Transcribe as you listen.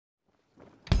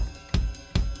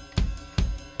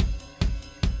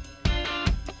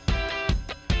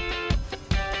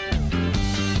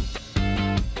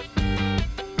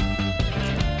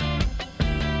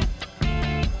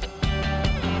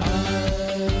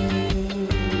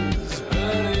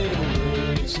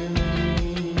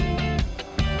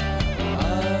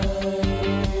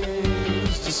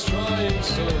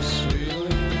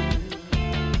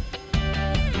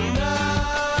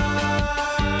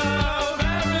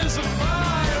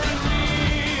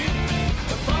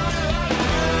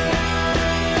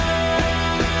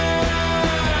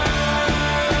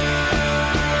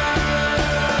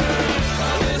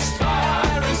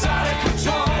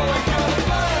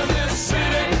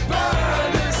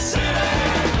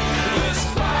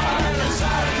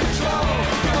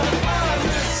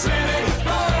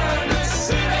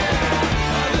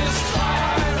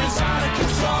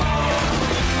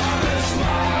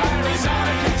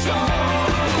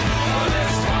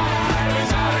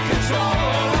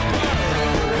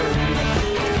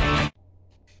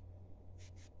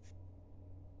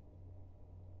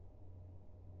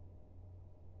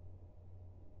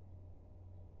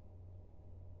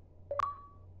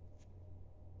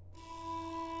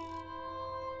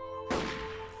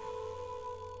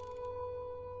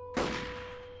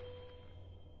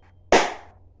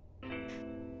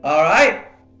Alright,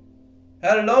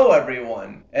 hello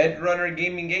everyone, Edrunner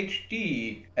Gaming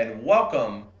HD, and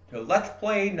welcome to Let's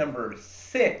Play number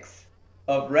 6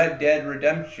 of Red Dead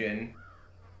Redemption,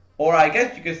 or I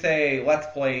guess you could say Let's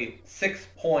Play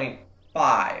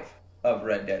 6.5 of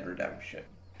Red Dead Redemption.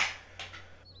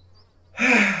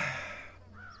 The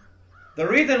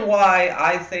reason why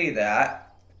I say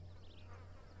that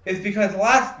is because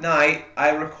last night I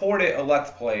recorded a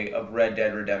Let's Play of Red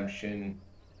Dead Redemption,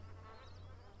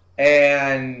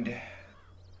 and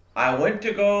I went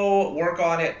to go work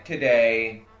on it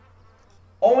today,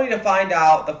 only to find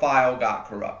out the file got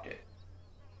corrupted.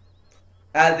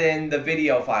 As in the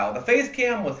video file. The face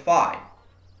cam was fine.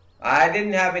 I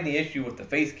didn't have any issue with the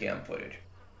face cam footage.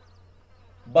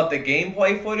 But the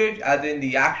gameplay footage, as in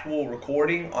the actual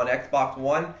recording on Xbox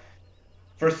One,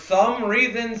 for some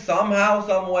reason, somehow,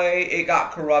 some way, it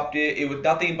got corrupted. It was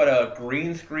nothing but a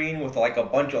green screen with like a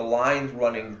bunch of lines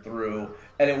running through,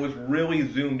 and it was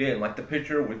really zoomed in. Like the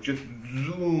picture was just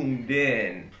zoomed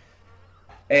in,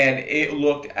 and it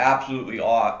looked absolutely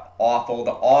awful.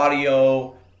 The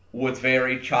audio was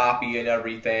very choppy and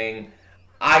everything.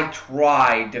 I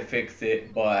tried to fix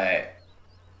it, but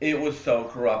it was so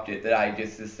corrupted that I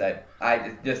just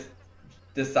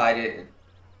decided,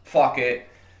 fuck it,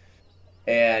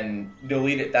 and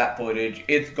deleted that footage.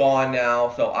 It's gone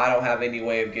now, so I don't have any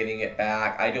way of getting it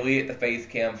back. I deleted the face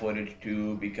cam footage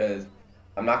too, because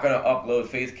I'm not going to upload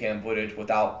face cam footage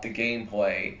without the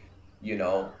gameplay,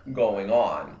 going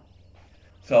on.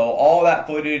 So all that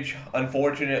footage,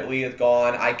 unfortunately, is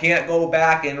gone. I can't go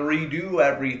back and redo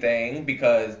everything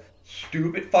because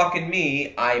stupid fucking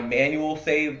me, I manual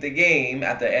saved the game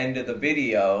at the end of the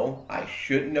video. I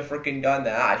shouldn't have freaking done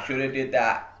that. I should have did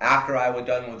that after I was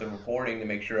done with the recording to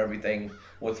make sure everything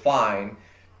was fine.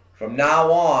 From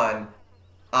now on,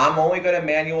 I'm only going to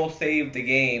manual save the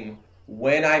game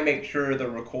when I make sure the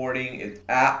recording is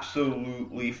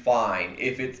absolutely fine.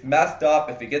 If it's messed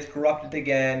up, if it gets corrupted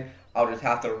again, I'll just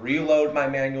have to reload my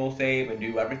manual save and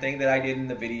do everything that I did in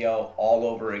the video all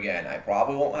over again. I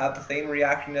probably won't have the same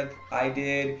reaction that I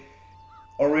did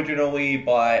originally,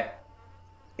 but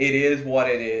it is what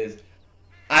it is.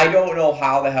 I don't know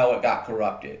how the hell it got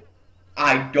corrupted.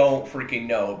 I don't freaking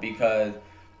know, because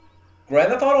Grand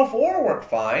Theft Auto 4 worked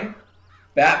fine.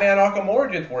 Batman Arkham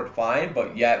Origins worked fine,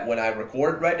 but yet when I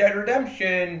record Red Dead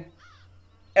Redemption,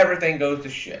 everything goes to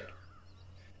shit.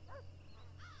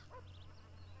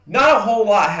 Not a whole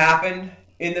lot happened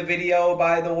in the video,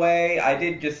 by the way. I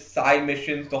did just side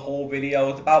missions the whole video.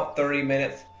 It's about 30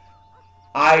 minutes.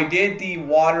 I did the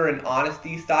water and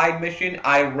honesty side mission.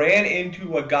 I ran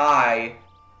into a guy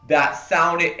that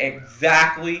sounded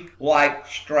exactly like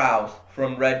Strauss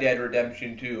from Red Dead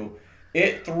Redemption 2.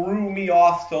 It threw me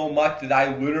off so much that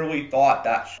I literally thought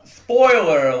that...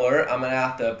 Spoiler alert! I'm going to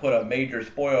have to put a major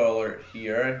spoiler alert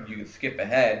here. You can skip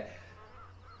ahead.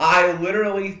 I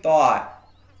literally thought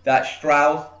that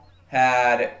Strauss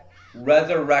had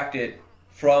resurrected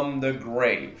from the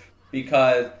grave,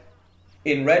 because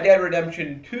in Red Dead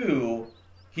Redemption 2,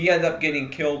 he ends up getting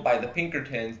killed by the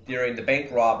Pinkertons during the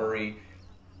bank robbery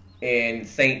in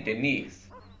Saint Denis.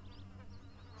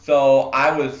 So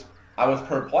I was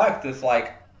perplexed. It's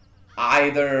like,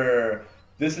 either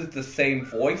this is the same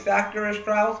voice actor as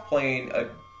Strauss playing a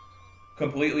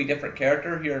completely different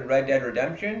character here in Red Dead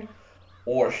Redemption,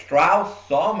 or Strauss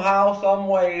somehow, some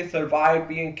way survived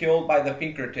being killed by the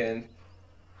Pinkertons,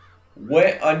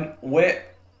 went on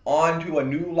to a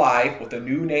new life with a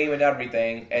new name and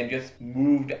everything, and just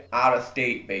moved out of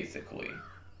state, basically.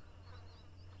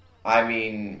 I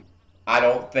mean, I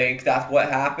don't think that's what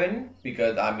happened,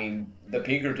 because, the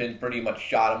Pinkertons pretty much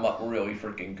shot him up really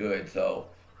freaking good, so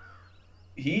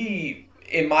he,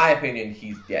 in my opinion,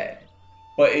 he's dead.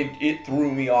 But it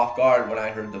threw me off guard when I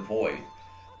heard the voice.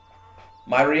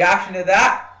 My reaction to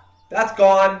that's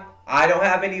gone. I don't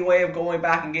have any way of going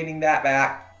back and getting that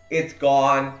back. It's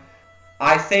gone.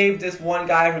 I saved this one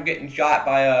guy from getting shot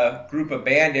by a group of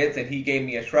bandits, and he gave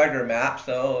me a treasure map,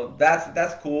 so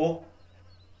that's cool.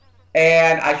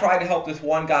 And I tried to help this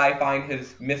one guy find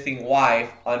his missing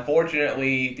wife.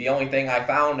 Unfortunately, the only thing I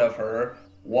found of her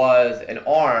was an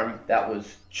arm that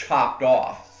was chopped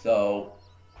off, so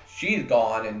she's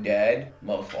gone and dead,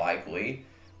 most likely.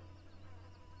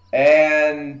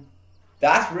 And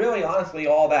that's really honestly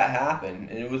all that happened.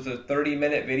 And it was a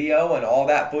 30-minute video, and all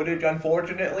that footage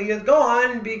unfortunately is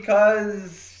gone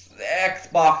because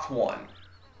Xbox One.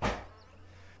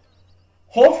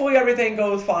 Hopefully everything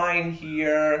goes fine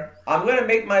here. I'm going to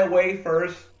make my way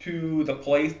first to the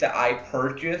place that I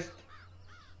purchased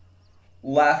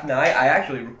last night. I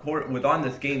actually was on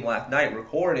this game last night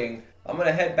recording. I'm going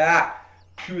to head back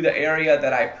to the area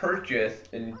that I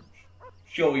purchased and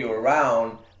show you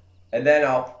around, and then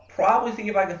I'll probably see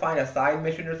if I can find a side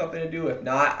mission or something to do. If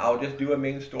not, I'll just do a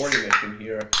main story mission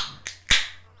here.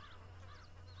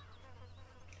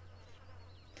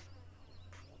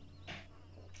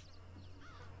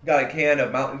 Got a can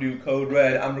of Mountain Dew Code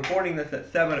Red. I'm recording this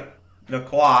at 7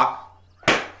 o'clock,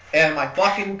 and my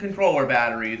fucking controller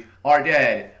batteries are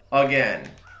dead again.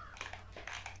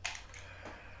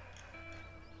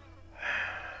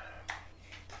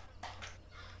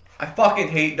 I fucking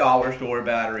hate dollar store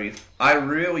batteries. I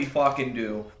really fucking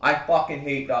do. I fucking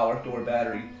hate dollar store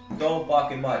batteries so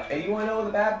fucking much. And you wanna know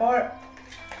the bad part?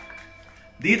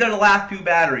 These are the last two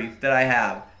batteries that I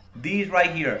have. These right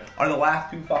here are the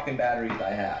last two fucking batteries I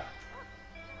have.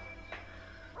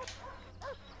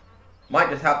 Might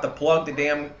just have to plug the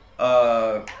damn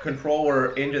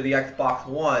controller into the Xbox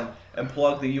One and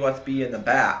plug the USB in the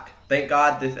back. Thank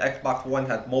God this Xbox One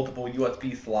has multiple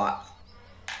USB slots.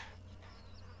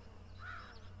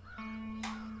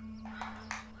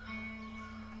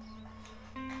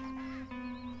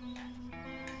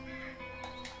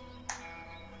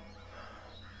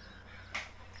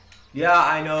 Yeah,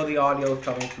 I know the audio is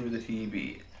coming through the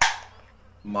TV.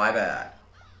 My bad.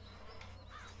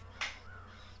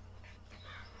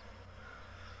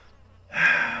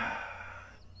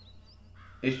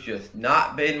 It's just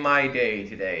not been my day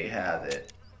today, has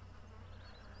it?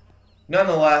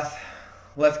 Nonetheless,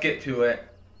 let's get to it.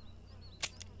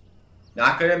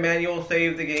 Not gonna manual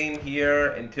save the game here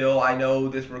until I know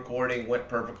this recording went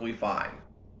perfectly fine.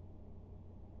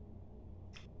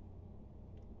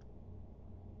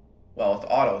 Well, it's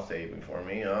auto-saving for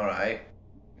me, alright.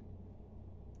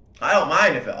 I don't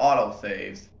mind if it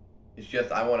auto-saves. It's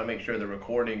just I want to make sure the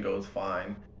recording goes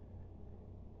fine.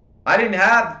 I didn't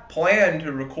have planned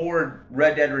to record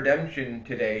Red Dead Redemption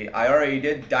today. I already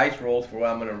did dice rolls for what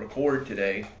I'm going to record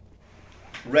today.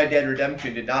 Red Dead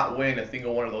Redemption did not win a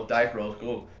single one of those dice rolls.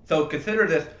 Cool. So consider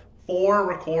this 4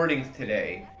 recordings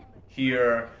today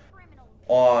here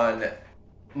on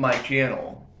my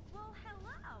channel.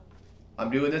 I'm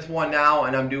doing this one now,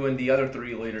 and I'm doing the other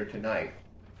 3 later tonight.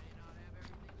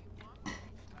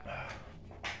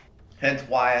 Hence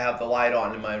why I have the light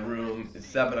on in my room. It's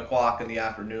 7 o'clock in the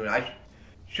afternoon. I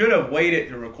should have waited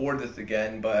to record this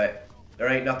again, but there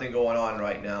ain't nothing going on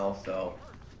right now, so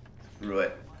screw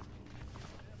it.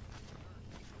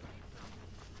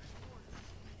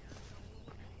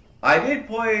 I did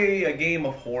play a game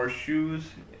of horseshoes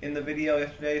in the video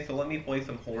yesterday, so let me play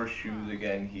some horseshoes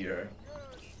again here.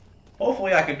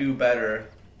 Hopefully I can do better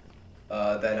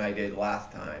than I did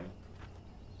last time.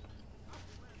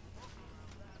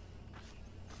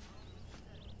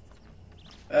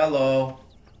 Hello.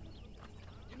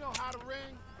 You know how to ring?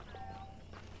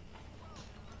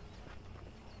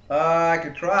 I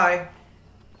could try.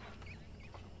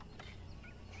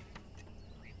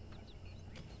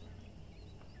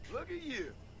 Look at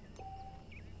you.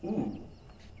 Ooh.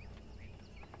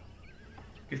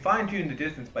 You can fine-tune the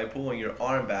distance by pulling your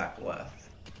arm back left.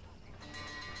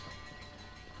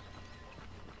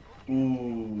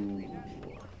 Ooh.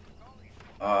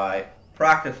 Alright.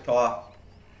 Practice toss.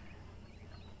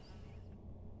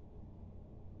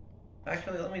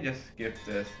 Actually, let me just skip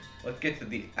this. Let's get to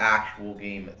the actual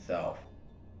game itself.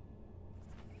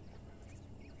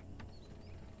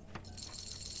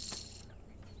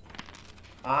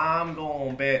 I'm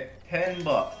gonna bet $10.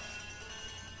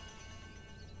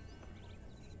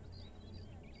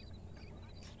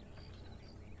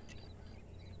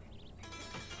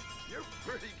 You're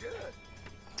pretty good.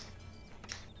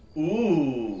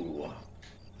 Ooh.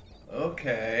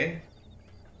 Okay.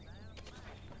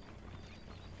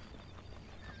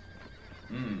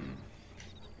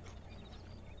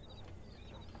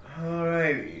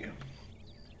 Alrighty.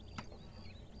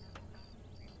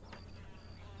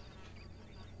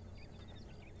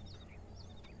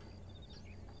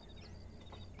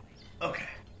 Okay.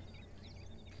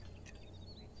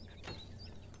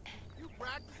 You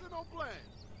practicing or playing?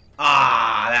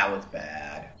 Ah, that was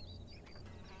bad.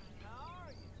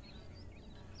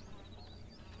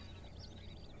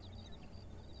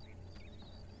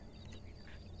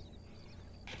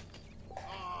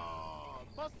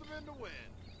 Must have been the wind.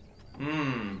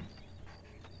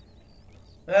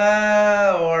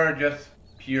 Or just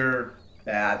pure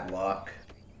bad luck.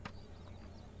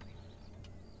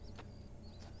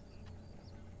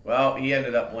 Well, he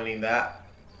ended up winning that.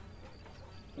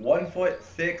 1 foot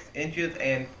 6 inches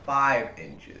and 5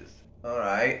 inches.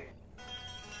 Alright.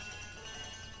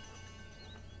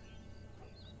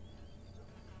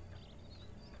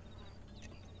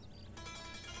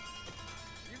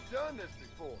 You've done this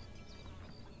before.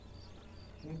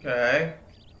 Okay.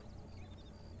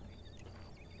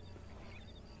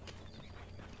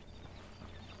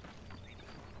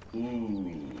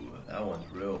 Ooh, that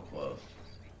one's real close.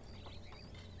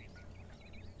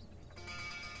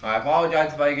 I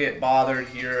apologize if I get bothered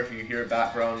here. If you hear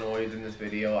background noise in this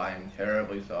video, I am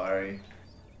terribly sorry.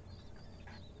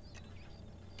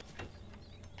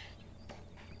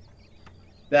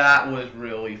 That was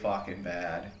really fucking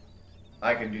bad.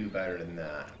 I can do better than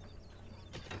that.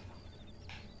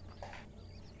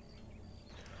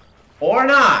 Or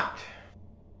not.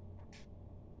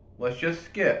 Let's just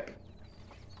skip.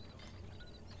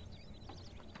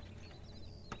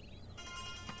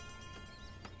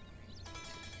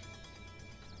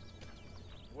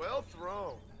 Well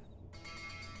thrown.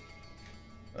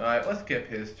 Alright, let's skip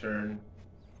his turn.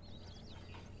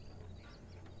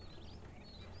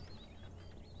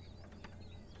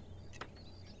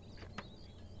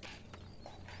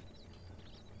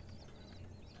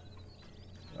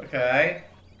 Okay.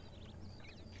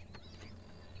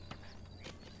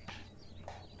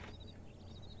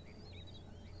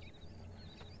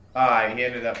 Alright, he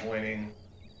ended up winning.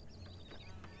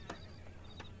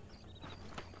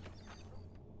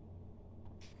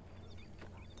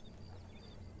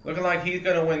 Looking like he's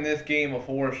gonna win this game of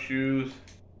horseshoes.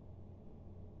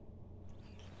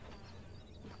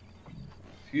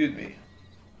 Excuse me.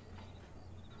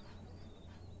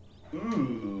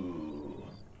 Ooh.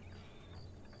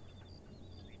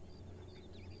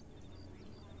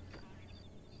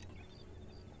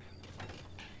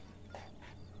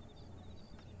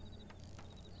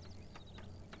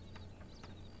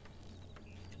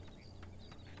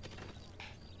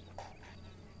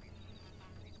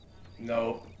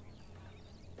 Nope.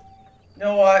 You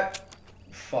know what?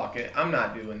 Fuck it. I'm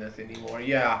not doing this anymore.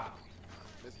 Yeah.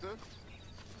 Mister?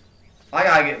 I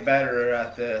gotta get better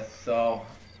at this, so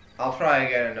I'll try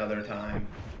again another time.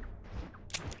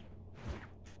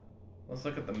 Let's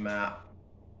look at the map.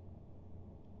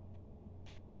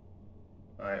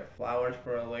 Alright, flowers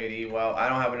for a lady. Well, I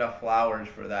don't have enough flowers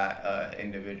for that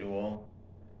individual.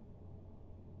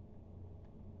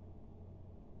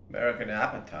 American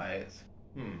appetites.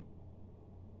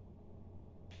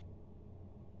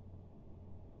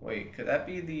 Wait, could that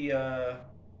be the,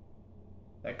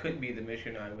 that could be the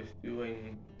mission I was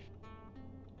doing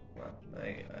last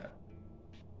night.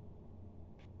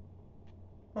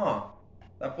 Huh.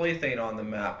 That place ain't on the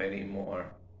map anymore.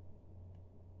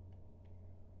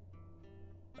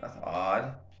 That's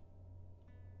odd.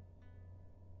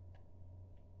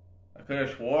 I could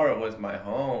have swore it was my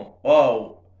home.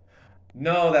 Oh!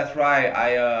 No, that's right.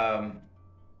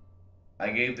 I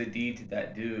gave the deed to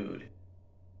that dude.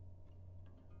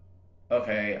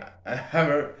 Okay,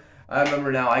 I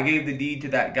remember now. I gave the deed to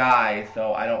that guy,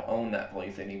 so I don't own that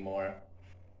place anymore.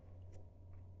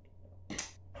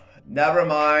 Never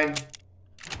mind.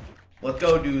 Let's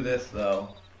go do this,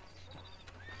 though.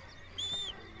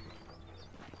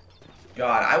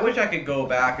 God, I wish I could go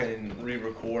back and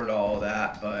re-record all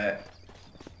that, but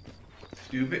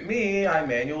stupid me, I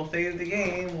manual saved the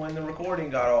game when the recording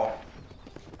got all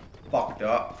fucked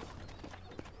up.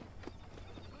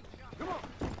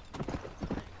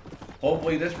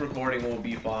 Hopefully this recording will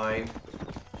be fine.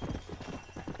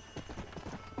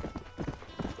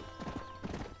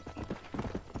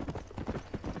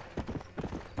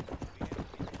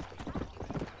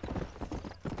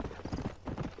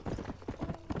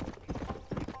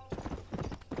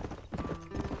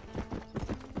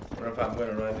 I wonder if I'm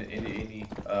gonna run into any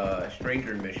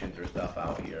stranger missions or stuff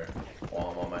out here while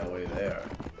I'm on my way there.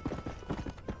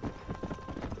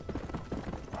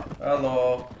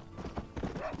 Hello.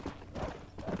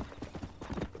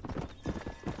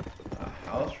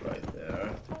 House right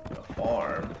there, a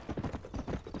farm,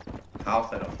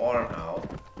 house and a farmhouse.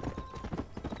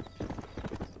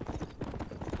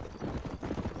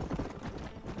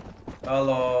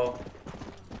 Hello.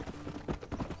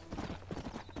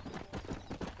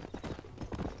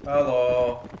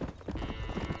 Hello.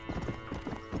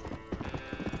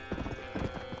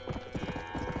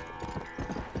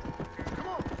 Come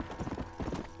on.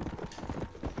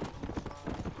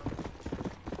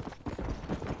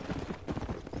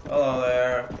 Hello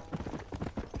there.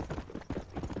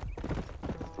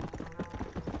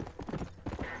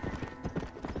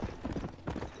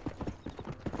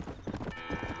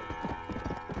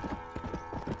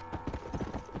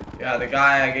 Yeah, the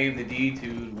guy I gave the deed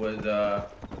to was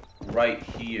right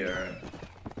here.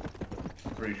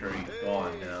 Pretty sure he's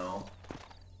gone now.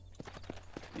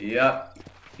 Yep,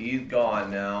 he's gone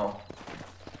now.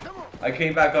 I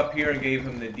came back up here and gave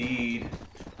him the deed,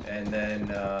 and then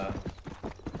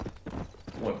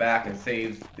went back and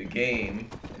saved the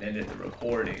game and ended the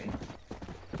recording.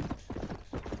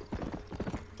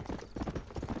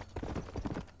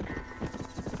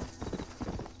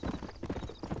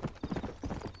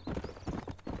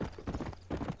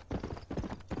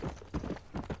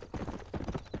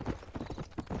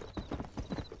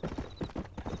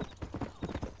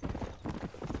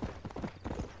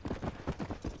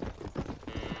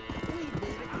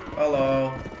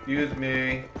 Hello. Excuse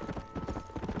me.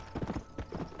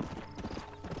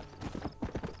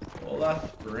 Well,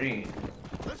 that's green.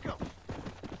 Let's go.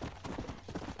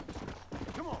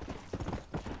 Come on.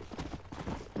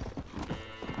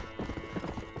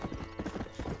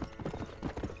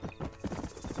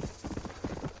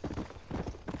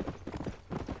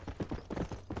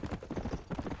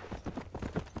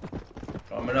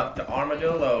 Coming up to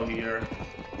Armadillo here.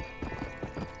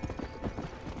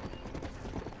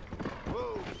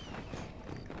 Whoa.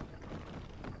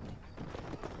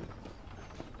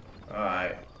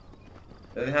 Alright.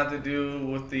 Doesn't have to do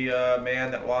with the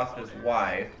man that lost his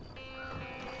wife.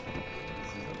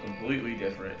 This is a completely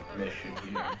different mission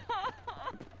here.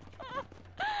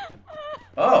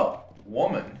 Oh,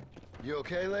 woman. You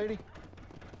okay, lady?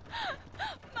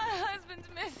 My husband's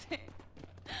missing.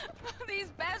 These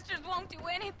bastards won't do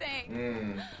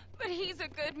anything. But he's a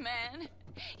good man.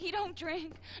 He don't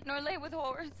drink nor lay with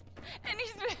whores. And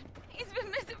he's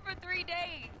been missing for 3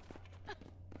 days.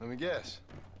 Let me guess.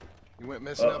 You went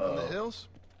missing up in the hills?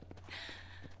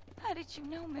 How did you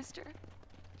know, mister?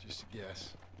 Just a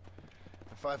guess.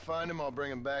 If I find him, I'll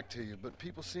bring him back to you, but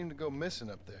people seem to go missing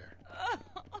up there.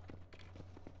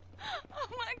 Oh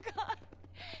my God.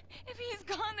 If he's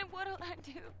gone, then what'll I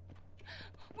do?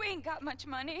 We ain't got much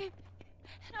money.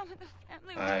 And I'm with the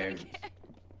family we're gonna get.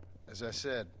 As I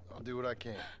said, I'll do what I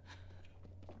can.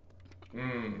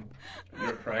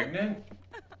 You're pregnant?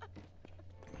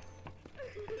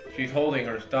 She's holding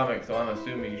her stomach, so I'm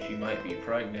assuming she might be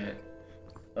pregnant.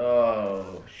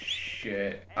 Oh,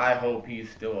 shit. I hope he's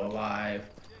still alive.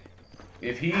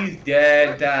 If he's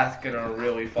dead, that's gonna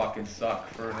really fucking suck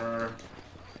for her.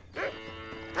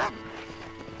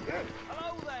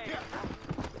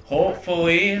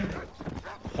 Hopefully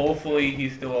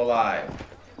he's still alive.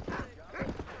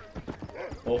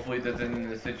 Hopefully this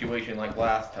isn't a situation like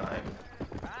last time.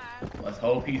 Let's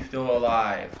hope he's still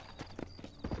alive.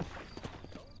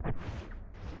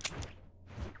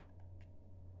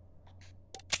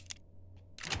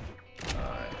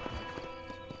 Alright.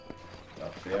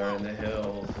 Up there in the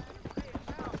hills.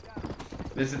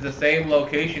 This is the same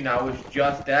location I was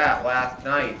just at last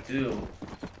night, too.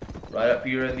 Right up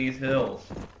here in these hills.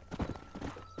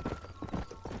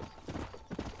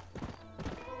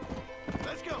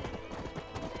 Let's go.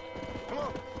 Come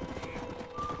on.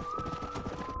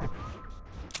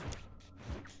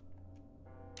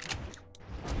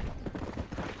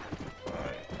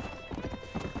 Alright.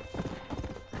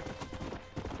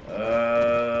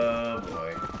 Oh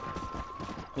boy.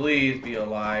 Please be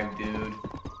alive, dude.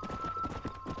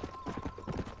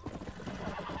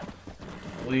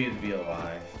 Please be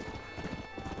alive.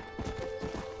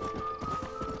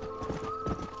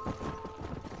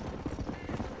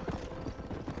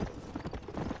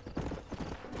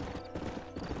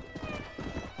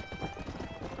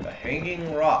 The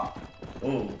hanging rock.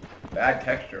 Ooh, bad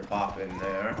texture pop in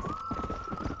there.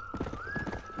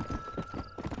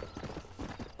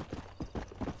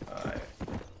 Alright.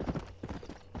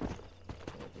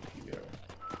 Over here.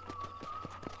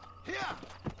 Yeah.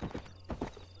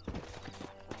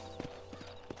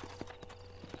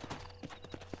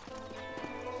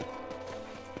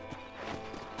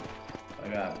 I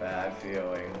got a bad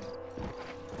feeling.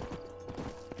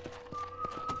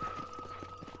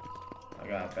 I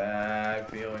got a bad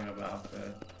feeling about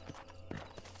this.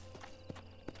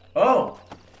 Oh!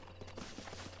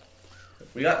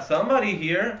 We got somebody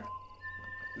here.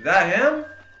 Is that him?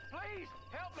 Please,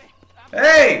 help me.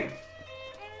 Hey!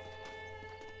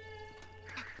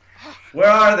 Where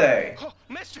are they? Oh,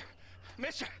 mister,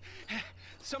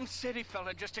 some city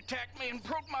fella just attacked me and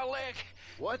broke my leg.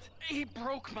 What? He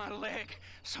broke my leg.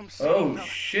 Some city Oh, fella.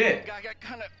 shit. Guy got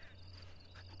kind of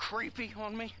creepy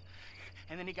on me,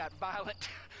 and then he got violent.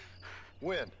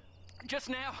 When? Just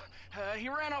now, he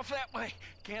ran off that way.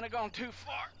 Can't have gone too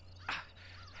far.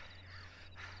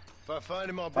 If I find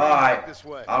him, I'll bring him back this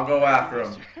way. I'll go after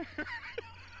him.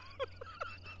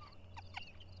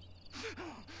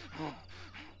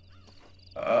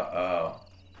 Uh-oh.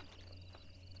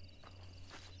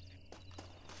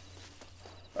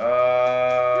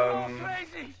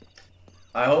 Crazy.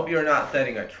 I hope you're not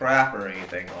setting a trap or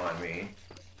anything on me.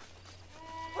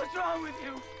 What's wrong with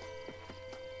you?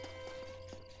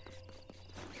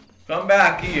 Come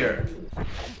back here.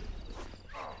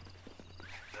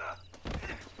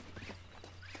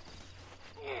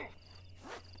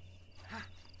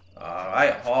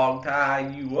 Alright, hog tie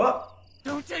you up.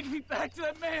 Don't take me back to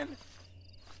that man.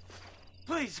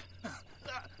 Please,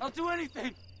 I'll do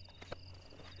anything.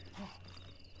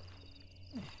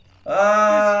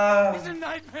 It's a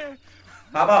nightmare.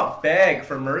 How about beg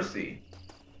for mercy?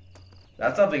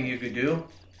 That's something you could do.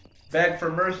 Beg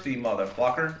for mercy,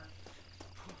 motherfucker.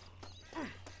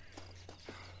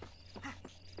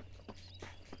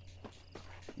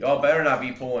 Y'all better not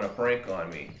be pulling a prank on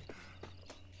me.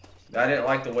 I didn't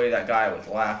like the way that guy was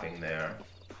laughing there.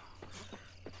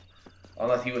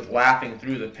 Unless he was laughing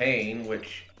through the pain,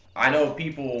 which I know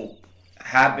people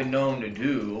have been known to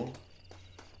do.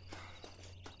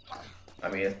 I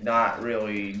mean, it's not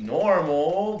really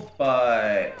normal,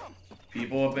 but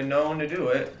people have been known to do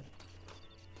it.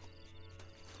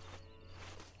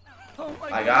 Oh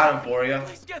my I got him for you.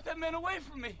 Please get that man away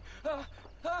from me.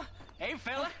 Hey,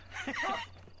 fella.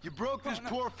 You broke this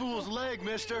poor fool's leg,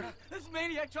 mister. This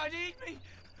maniac tried to eat me.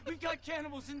 We've got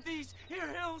cannibals in these here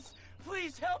hills.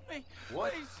 Please help me.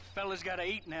 What? Please. Fella's gotta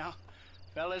eat now.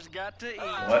 Fella's got to eat.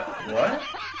 What?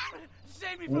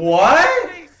 Save me from What?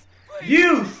 this, please. Please.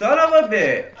 You son of a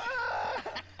bitch!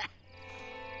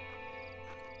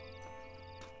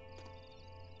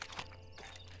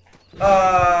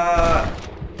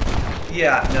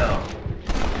 Yeah, no.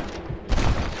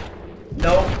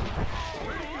 Nope.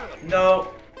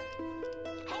 Nope.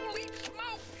 Holy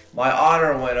smoke! My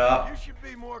honor went up. You should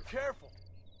be more careful.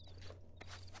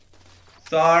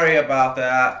 Sorry about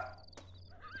that.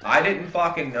 I didn't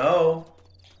fucking know.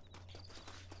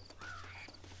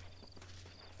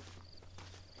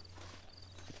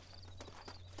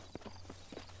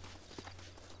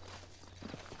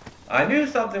 I knew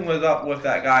something was up with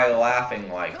that guy laughing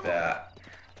like that.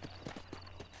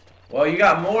 Well, you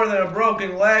got more than a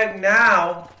broken leg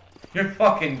now. You're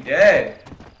fucking dead.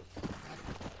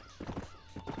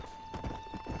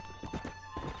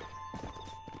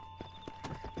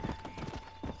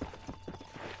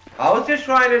 I was just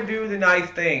trying to do the nice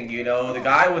thing, you know. The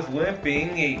guy was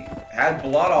limping. He had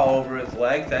blood all over his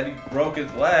leg. Said he broke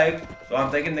his leg. So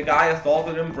I'm thinking the guy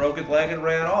assaulted him, broke his leg, and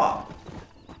ran off.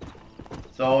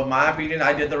 So in my opinion,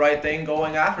 I did the right thing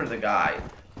going after the guy.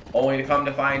 Only to come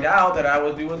to find out that I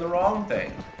was doing the wrong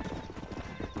thing.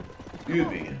 Excuse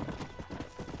me.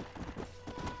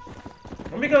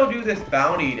 Let me go do this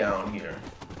bounty down here.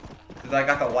 Because I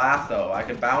got the lasso. I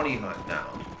can bounty hunt now.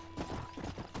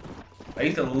 I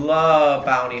used to love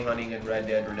bounty hunting in Red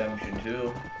Dead Redemption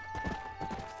 2.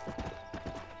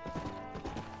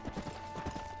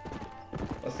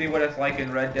 Let's see what it's like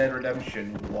in Red Dead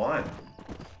Redemption 1.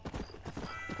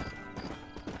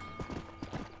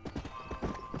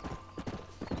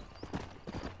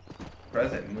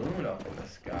 Crescent moon up in the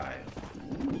sky.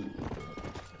 Ooh.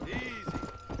 Easy.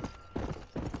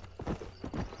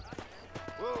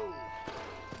 Whoa.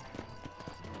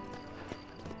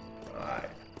 Alright.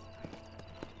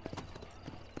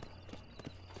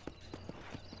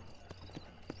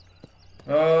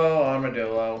 Oh,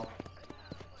 armadillo.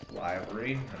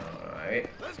 Library. Alright.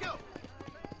 Let's go.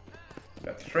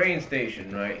 Got the train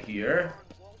station right here.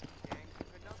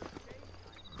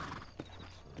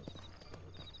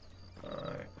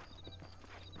 Alright.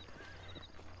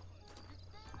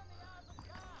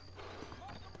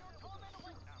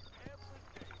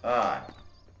 Alright.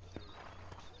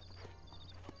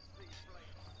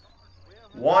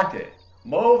 Wanted.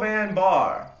 Movan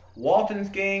Bar. Walton's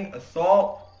gang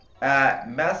assault at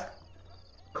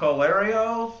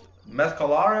Mescalarios.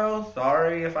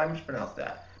 Sorry if I mispronounced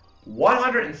that.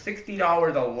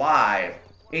 $160 alive.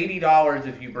 $80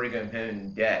 if you bring him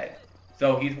in dead.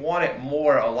 So he's wanted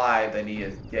more alive than he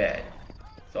is dead.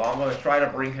 So I'm going to try to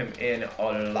bring him in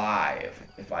alive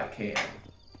if I can.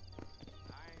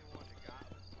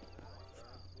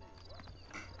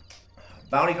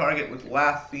 Bounty target was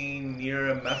last seen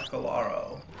near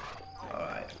Mescalaro.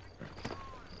 Alright.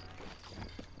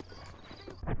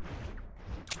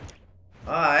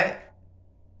 Alright.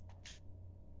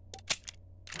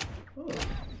 Ooh.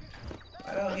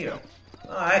 Right out here.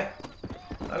 Alright.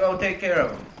 I'll go take care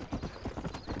of him.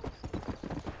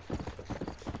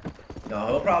 No,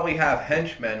 he'll probably have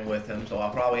henchmen with him, so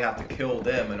I'll probably have to kill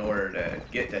them in order to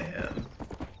get to him.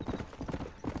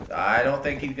 I don't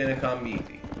think he's gonna come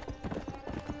easy.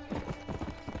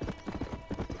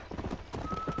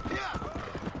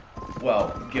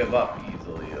 Well, give up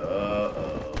easily.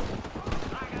 Uh-oh.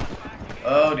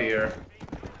 Oh dear.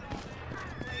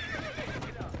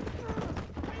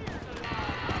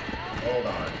 Hold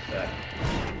on a sec.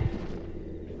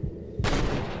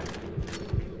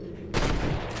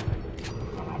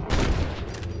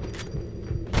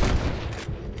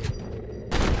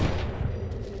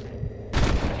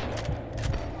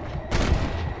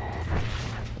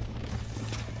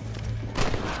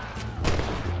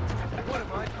 What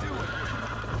am I doing?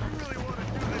 You really want to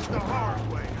do this the hard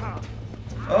way, huh?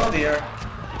 Oh dear.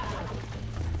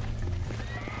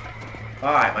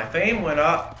 Alright, my fame went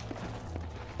up.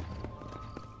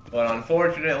 But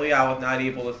unfortunately, I was not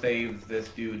able to save this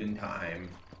dude in time.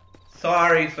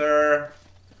 Sorry, sir.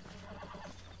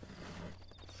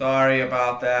 Sorry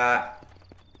about that.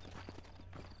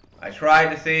 I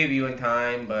tried to save you in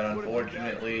time, but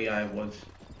unfortunately, I was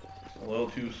a little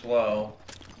too slow.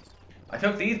 I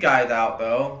took these guys out,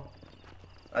 though.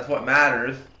 That's what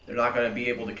matters. They're not going to be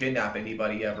able to kidnap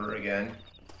anybody ever again.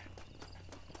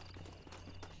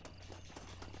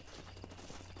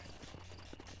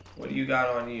 What do you got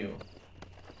on you?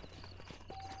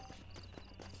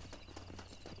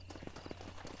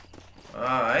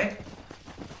 Alright.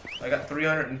 I got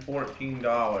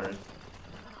 $314.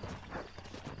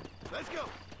 Let's go.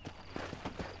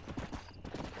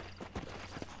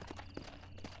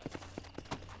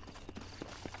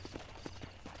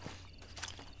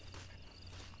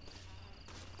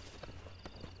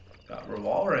 Got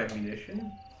revolver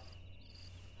ammunition.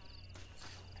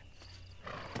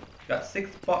 Got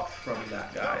 $6 from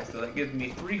that guy, so that gives me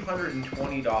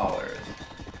 $320.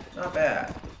 Not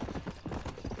bad.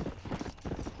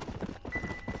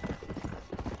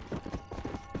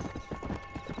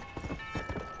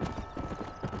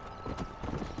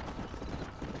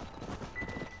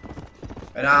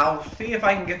 And I'll see if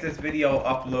I can get this video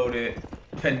uploaded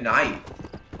tonight.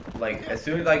 Like, as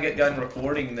soon as I get done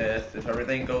recording this, if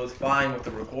everything goes fine with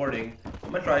the recording,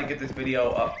 I'm gonna try to get this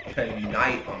video up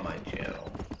tonight on my channel.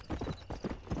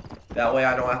 That way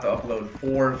I don't have to upload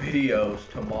 4 videos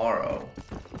tomorrow.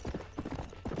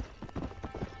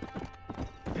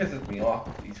 It pisses me off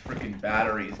that these freaking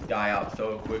batteries die out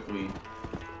so quickly.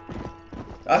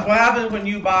 That's what happens when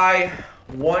you buy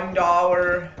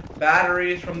 $1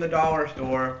 batteries from the dollar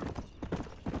store.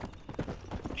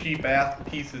 Cheap ass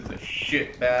pieces of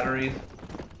shit batteries.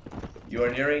 You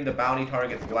are nearing the bounty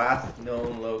target's last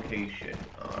known location.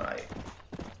 Alright.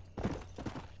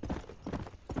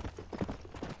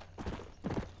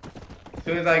 As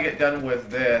soon as I get done with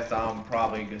this, I'm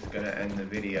probably just gonna end the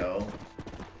video.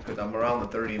 Because I'm around the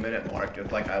 30-minute mark,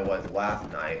 just like I was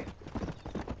last night.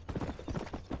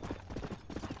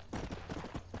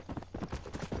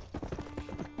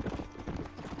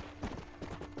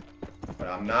 But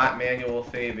I'm not manual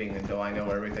saving until I know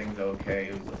everything's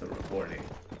okay with the recording.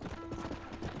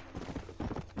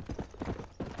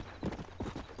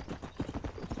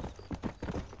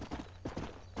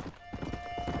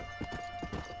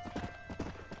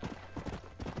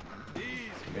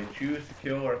 You may choose to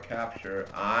kill or capture.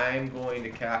 I'm going to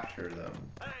capture them.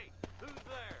 Hey, who's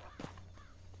there?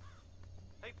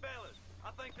 Hey, fellas,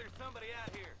 I think there's somebody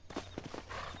out here.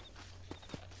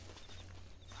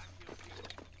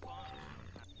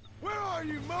 Where are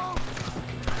you, Mo?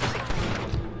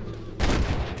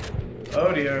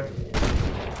 Oh dear.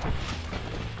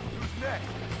 Who's next?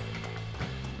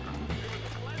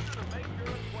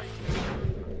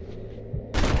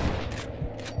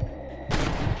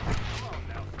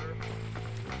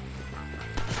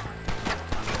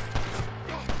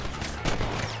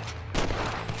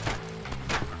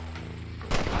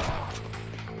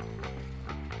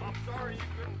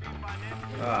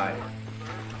 Alright.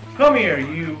 Come here,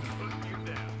 you.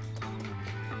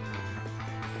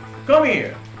 Come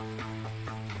here.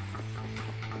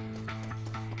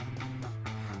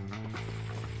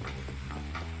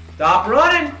 Stop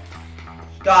running.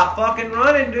 Stop fucking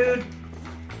running, dude.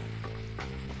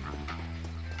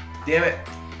 Damn it.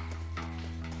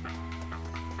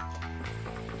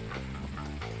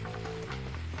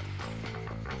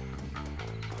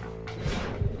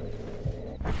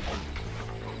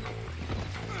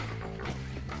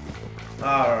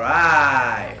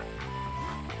 Alright.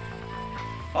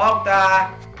 Hog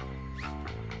die.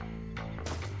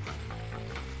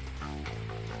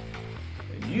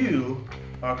 And you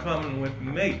are coming with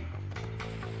me.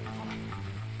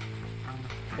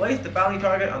 Place the bounty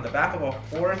target on the back of a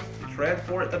horse to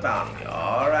transport the bounty.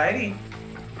 Alrighty.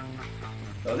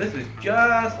 So this is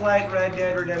just like Red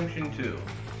Dead Redemption 2.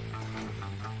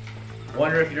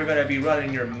 Wonder if you're going to be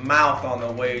running your mouth on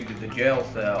the way to the jail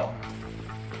cell.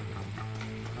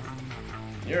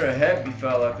 You're a heavy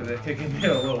fella, because it's taken me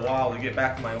a little while to get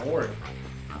back to my horse.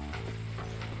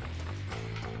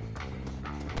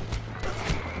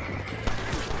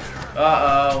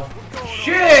 Uh-oh.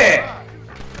 Shit!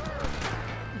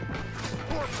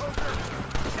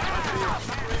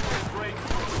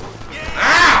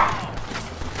 Ow!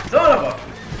 Son of a...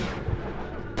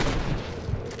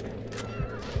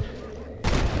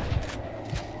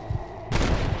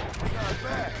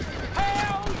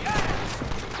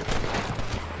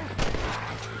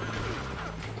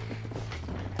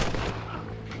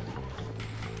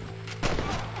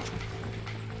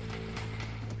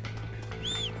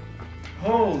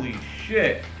 Holy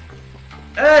shit.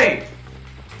 Hey!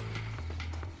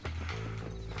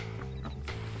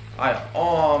 I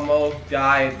almost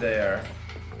died there.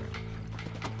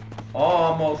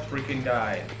 Almost freaking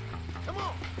died. Come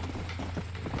on.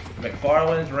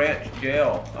 McFarland's Ranch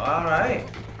Jail. Alright.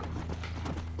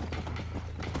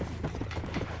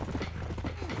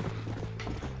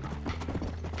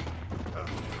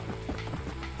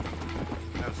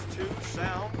 That's two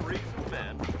sound, reasoned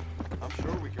men. I'm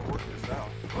sure we can work this out.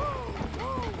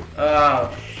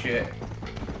 Oh, shit.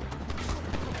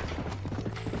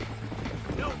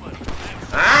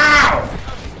 Ow!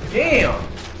 Damn!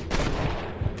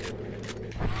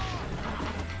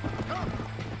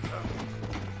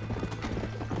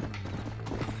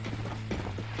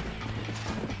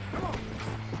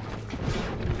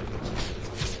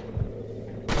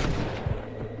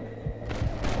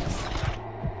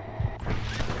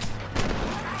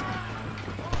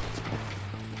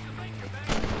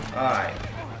 Alright.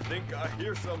 I think I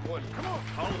hear someone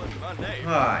calling my name.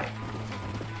 Alright.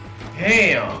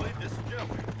 Damn! This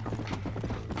gentleman.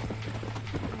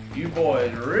 You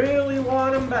boys really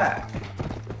want him back.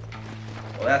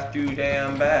 Well, that's too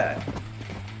damn bad.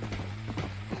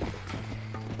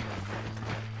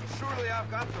 Surely I've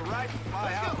got the right to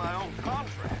buy out my own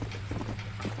contract.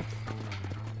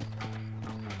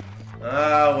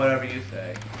 Ah, whatever you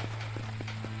say.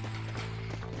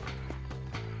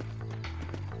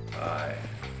 Alright.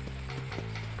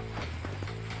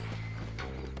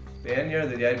 Stand near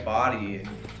the dead body and...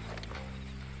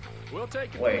 We'll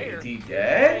take it Wait, from is here. he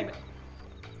dead?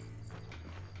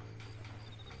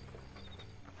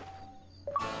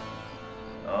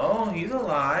 Oh, he's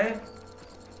alive.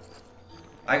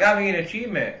 I got me an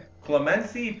achievement.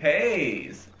 Clemency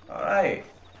pays. Alright.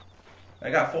 I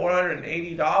got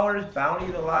 $480.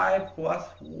 Bounty alive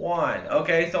 +1.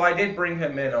 Okay, so I did bring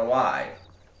him in alive.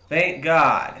 Thank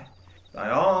God. I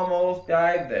almost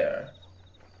died there.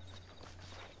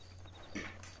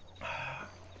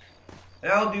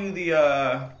 And I'll do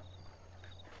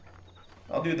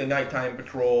the nighttime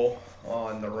patrol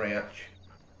on the ranch.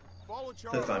 Follow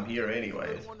Charlie. Since I'm here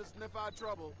anyways. Want to sniff out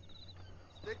trouble.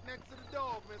 Stick next to the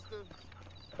dog, mister.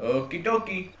 Okie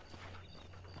dokie.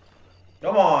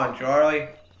 Come on, Charlie.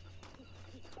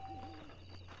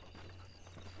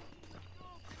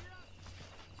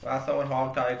 Lasso and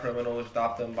hog-tie criminals,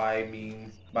 stop them by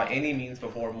any means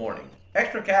before morning.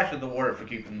 Extra cash is the word for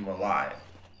keeping them alive.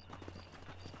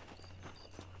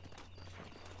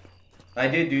 I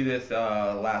did do this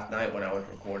last night when I was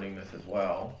recording this as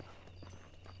well.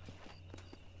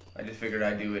 I just figured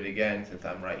I'd do it again since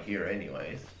I'm right here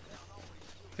anyways.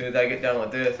 As soon as I get done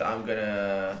with this, I'm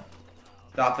gonna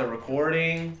stop the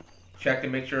recording, check to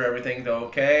make sure everything's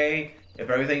okay. If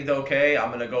everything's okay,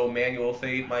 I'm gonna go manual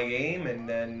save my game and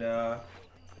then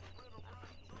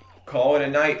call it a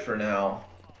night for now.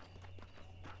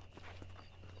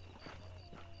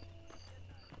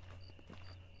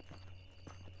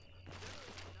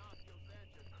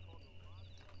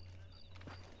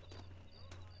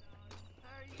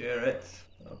 Carrots.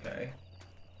 Okay.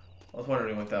 I was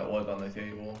wondering what that was on the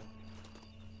table.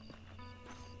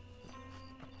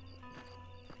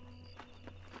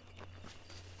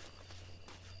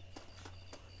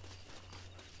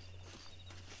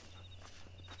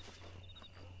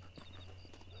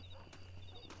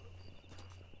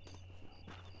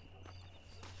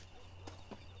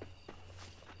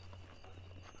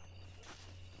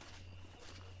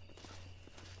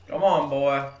 Come on,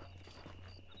 boy.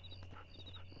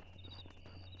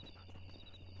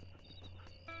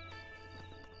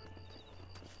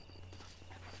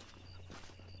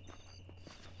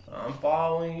 I'm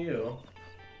following you.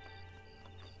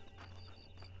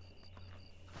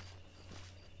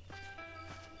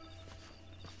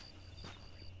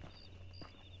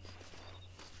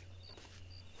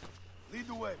 Lead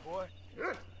the way, boy.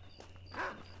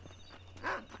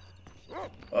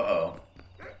 Uh-oh.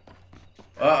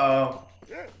 Uh-oh.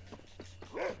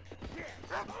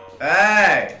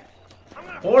 Hey!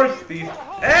 Horse thief.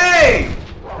 Hey!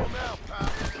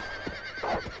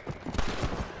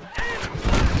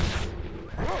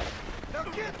 Now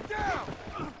get down!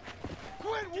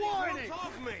 Quit whining!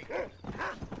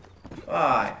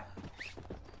 Why?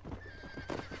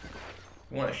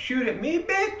 You wanna shoot at me,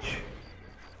 bitch?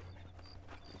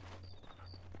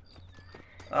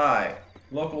 Alright.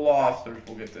 Local officers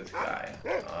will get this guy.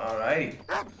 Alrighty.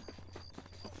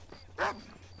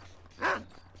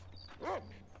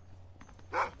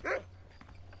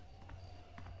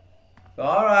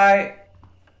 Alright.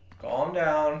 Calm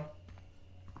down.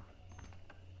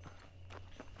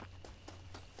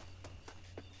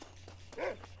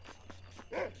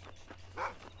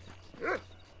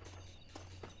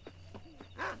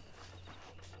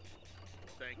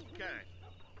 Thank you, kind.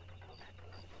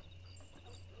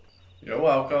 You're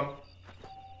welcome.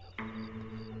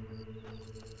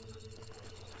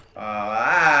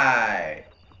 Alright.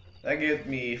 That gives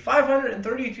me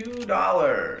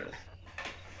 $532.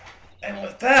 And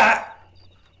with that,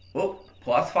 whoop,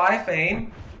 plus 5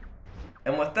 fame.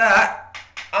 And with that,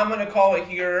 I'm going to call it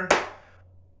here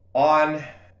on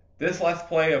this Let's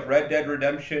Play of Red Dead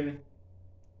Redemption.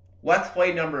 Let's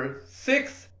Play number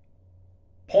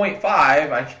 6.5,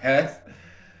 I guess.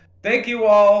 Thank you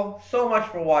all so much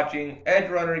for watching. Edge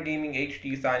Runner Gaming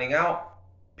HD signing out.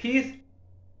 Peace.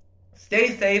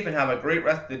 Stay safe and have a great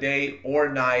rest of the day or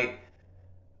night.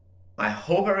 I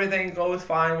hope everything goes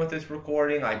fine with this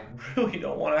recording. I really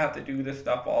don't want to have to do this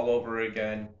stuff all over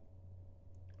again.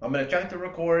 I'm going to check the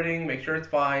recording, make sure it's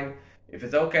fine. If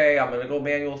it's okay, I'm going to go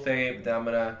manual save, then I'm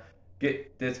going to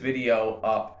get this video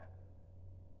up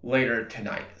later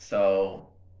tonight. So,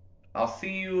 I'll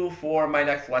see you for my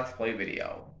next Let's Play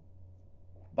video.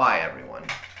 Bye, everyone.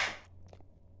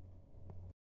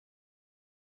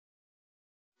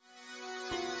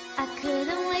 I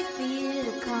couldn't wait for you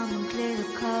to come and clear the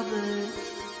cupboard.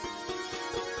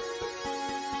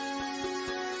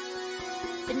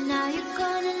 But now you're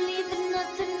gonna leave with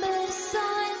nothing but a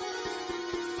sign.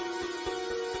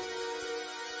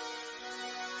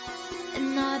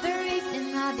 Another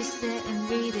evening I'll be sitting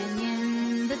reading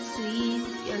in between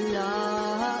your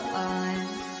lines,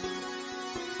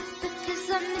 because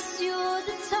I miss you all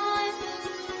the time.